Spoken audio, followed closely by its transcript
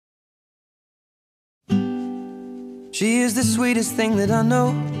She is the sweetest thing that I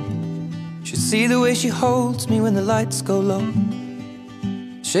know. Should see the way she holds me when the lights go low.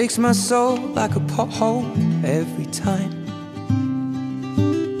 Shakes my soul like a pothole every time.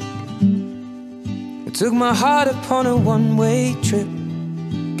 It took my heart upon a one-way trip.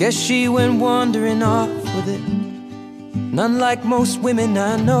 Guess she went wandering off with it. None like most women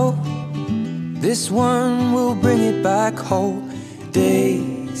I know. This one will bring it back home.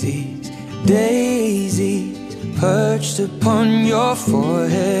 Daisies, daisies, perched upon your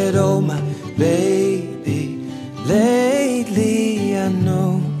forehead. Oh my baby, lately I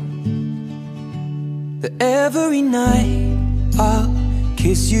know that every night I'll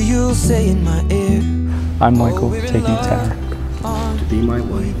kiss you, you'll say in my ear, I'm Michael, taking Tara to be my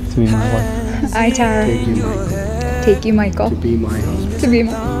wife. to be my wife. I, Tara, Take you, Michael. take you, Michael, To be my husband. to be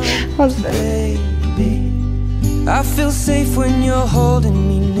my husband. baby. I feel safe when you're holding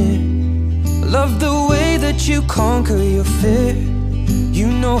me near. I love the way that you conquer your fear. You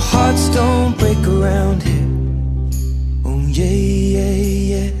know hearts don't break around here. Oh yeah, yeah,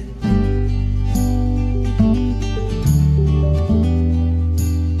 yeah.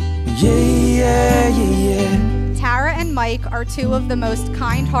 Yeah, yeah, yeah, yeah. Tara and Mike are two of the most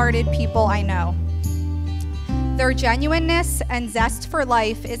kind-hearted people I know. Their genuineness and zest for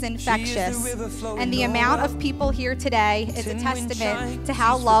life is infectious, and the amount of people here today is a testament to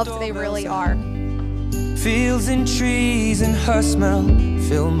how loved they really are. Fields and trees and her smell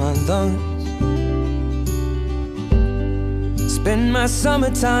fill my lungs. Spend my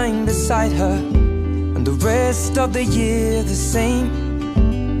summertime beside her, and the rest of the year the same.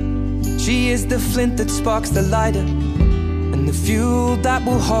 She is the flint that sparks the lighter, and the fuel that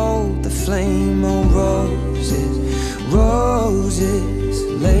will hold the flame. Oh, roses, roses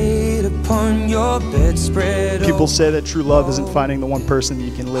laid upon your bedspread. People say that true love isn't finding the one person that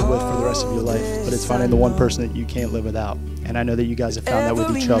you can live with for the rest of your life, but it's finding the one person that you can't live without. And I know that you guys have found that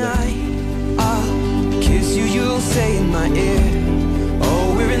with each other. Every night I'll kiss you, you'll say in my ear,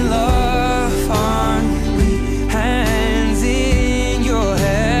 oh, we're in love, aren't we? Hands in your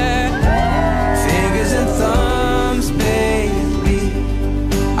hair, fingers and thumbs, baby.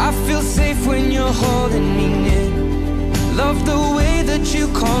 I feel safe when you're holding me near. Love the way that you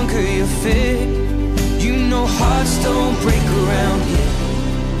conquer your fear. You know hearts don't break around here.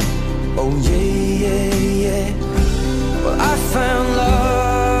 Oh yeah, yeah, yeah. Well, I found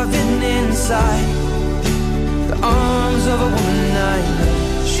loving inside the arms of a woman I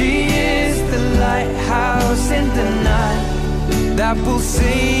know. She is the lighthouse in the night that will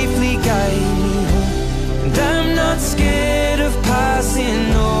safely guide me home. And I'm not scared of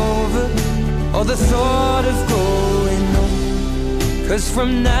passing over, or the thought of going home. 'Cause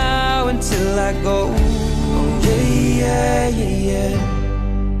from now until I go, oh yeah, yeah, yeah, yeah.